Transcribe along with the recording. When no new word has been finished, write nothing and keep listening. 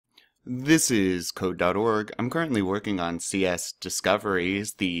This is Code.org. I'm currently working on CS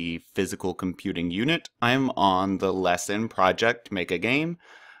Discoveries, the physical computing unit. I'm on the lesson project Make a Game.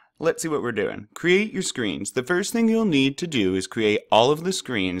 Let's see what we're doing. Create your screens. The first thing you'll need to do is create all of the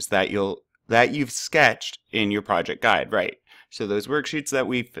screens that you've sketched in your project guide, right? So those worksheets that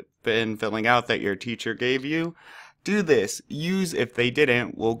we've been filling out that your teacher gave you, do this. If they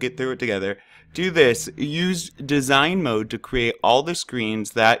didn't, we'll get through it together. Do this. Use design mode to create all the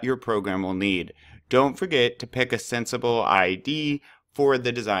screens that your program will need. Don't forget to pick a sensible ID for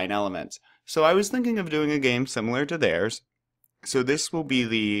the design elements. So I was thinking of doing a game similar to theirs. So this will be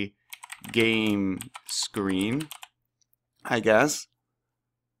the game screen, I guess.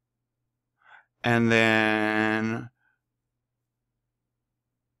 And then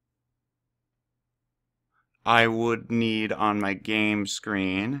I would need on my game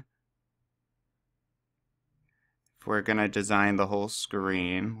screen, if we're going to design the whole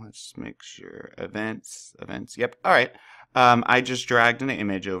screen, let's make sure, events, yep, all right. I just dragged an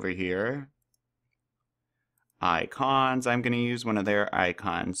image over here. Icons, I'm going to use one of their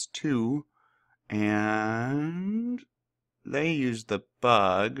icons too. And they use the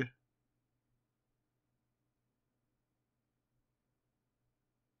bug.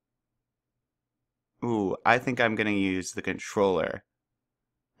 Ooh, I think I'm going to use the controller.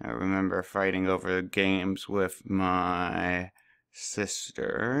 I remember fighting over games with my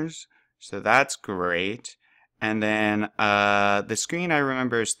sisters, so that's great. And then the screen I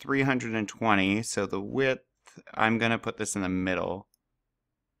remember is 320, so the width, I'm going to put this in the middle.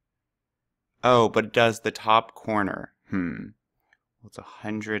 Oh, but it does the top corner. Well, it's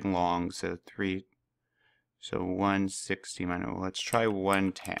 100 long, so 160 minus, let's try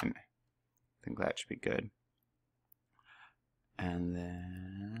 110. I think that should be good. And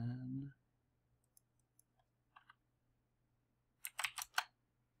then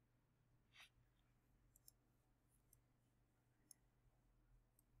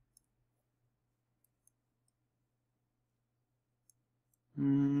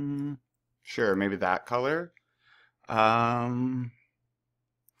sure, maybe that color. And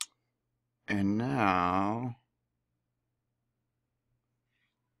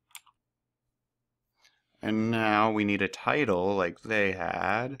now we need a title like they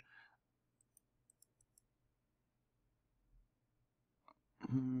had.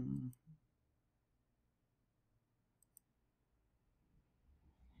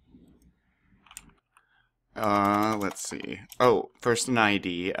 Let's see. Oh, first an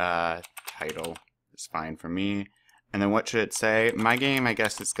ID, title is fine for me. And then what should it say? My game, I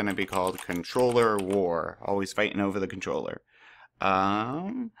guess it's gonna be called Controller War. Always fighting over the controller.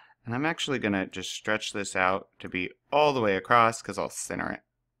 And I'm actually gonna just stretch this out to be all the way across because I'll center it.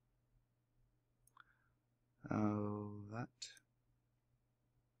 Oh, that.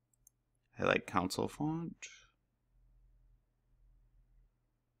 I like console font.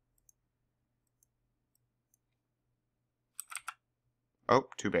 Oh,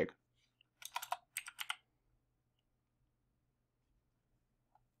 too big.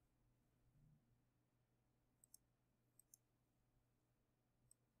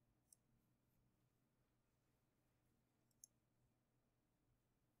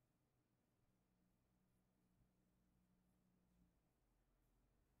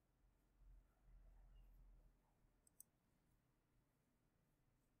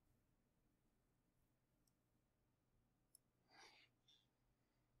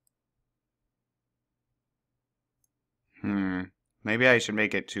 Maybe I should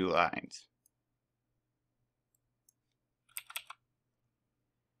make it 2 lines.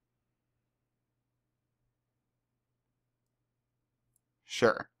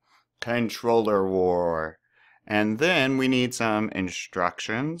 Sure. Controller War. And then we need some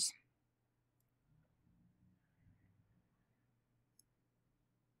instructions.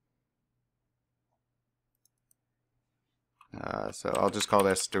 So I'll just call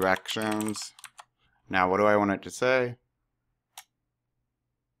this directions. Now, what do I want it to say?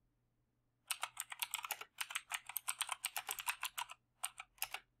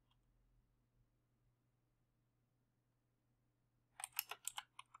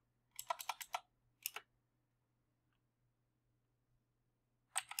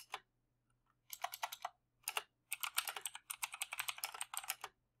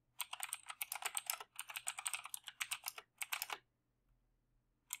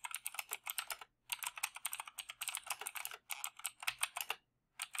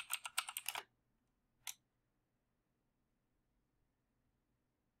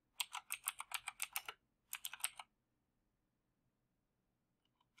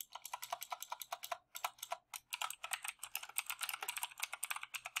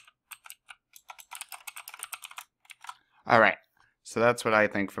 Alright, so that's what I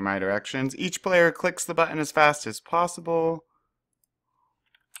think for my directions. Each player clicks the button as fast as possible.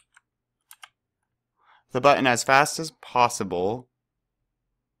 The button as fast as possible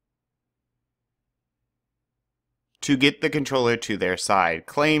to get the controller to their side.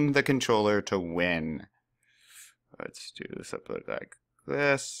 Claim the controller to win. Let's do this up like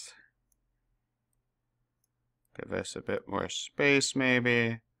this. Give this a bit more space,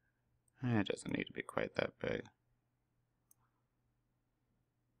 maybe. It doesn't need to be quite that big.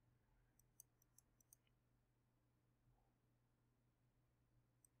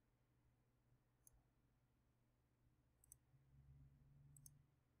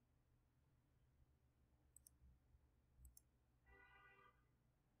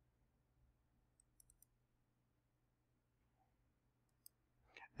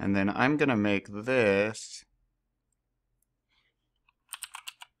 And then I'm going to make this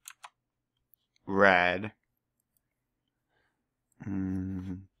red.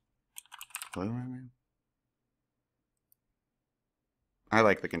 Blue, I mean. I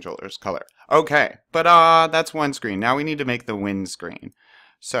like the controller's color. Okay, but that's one screen. Now we need to make the win screen.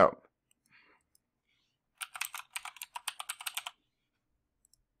 So,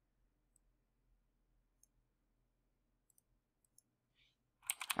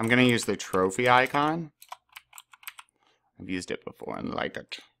 I'm going to use the trophy icon. I've used it before and like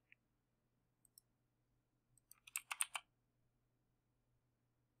it.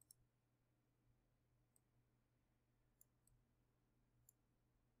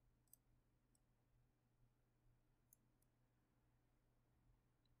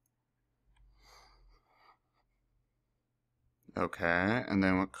 Okay, and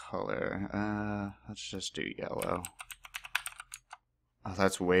then what color? Let's just do yellow. Oh,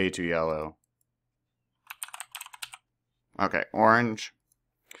 that's way too yellow. Okay, orange.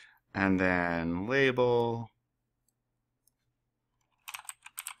 And then label.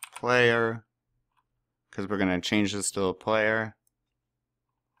 Player. Because we're going to change this to a player.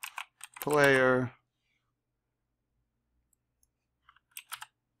 Player.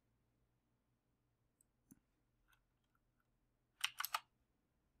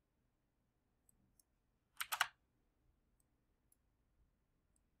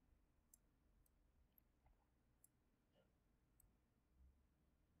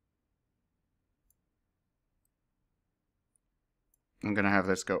 I'm going to have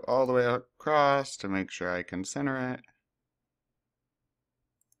this go all the way across to make sure I can center it.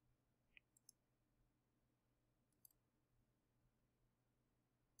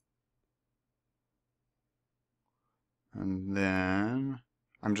 And then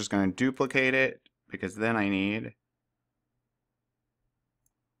I'm just going to duplicate it because then I need,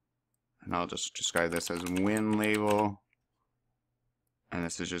 and I'll just describe this as win label. And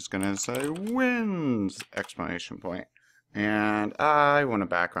this is just going to say wins! Exclamation point. And I want a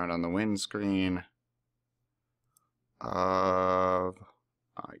background on the win screen of,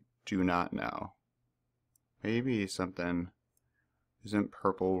 I do not know. Maybe something, isn't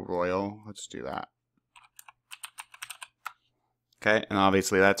purple royal? Let's do that. Okay, and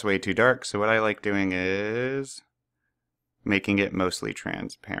obviously that's way too dark, so what I like doing is making it mostly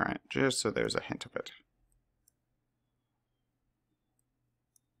transparent, just so there's a hint of it.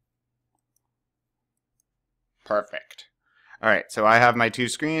 Perfect. Alright, so I have my two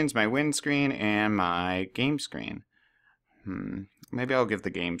screens, my win screen and my game screen. Maybe I'll give the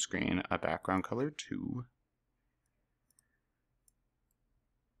game screen a background color too.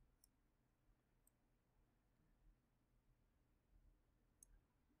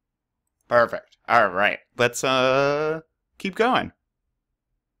 Perfect. Alright, let's keep going.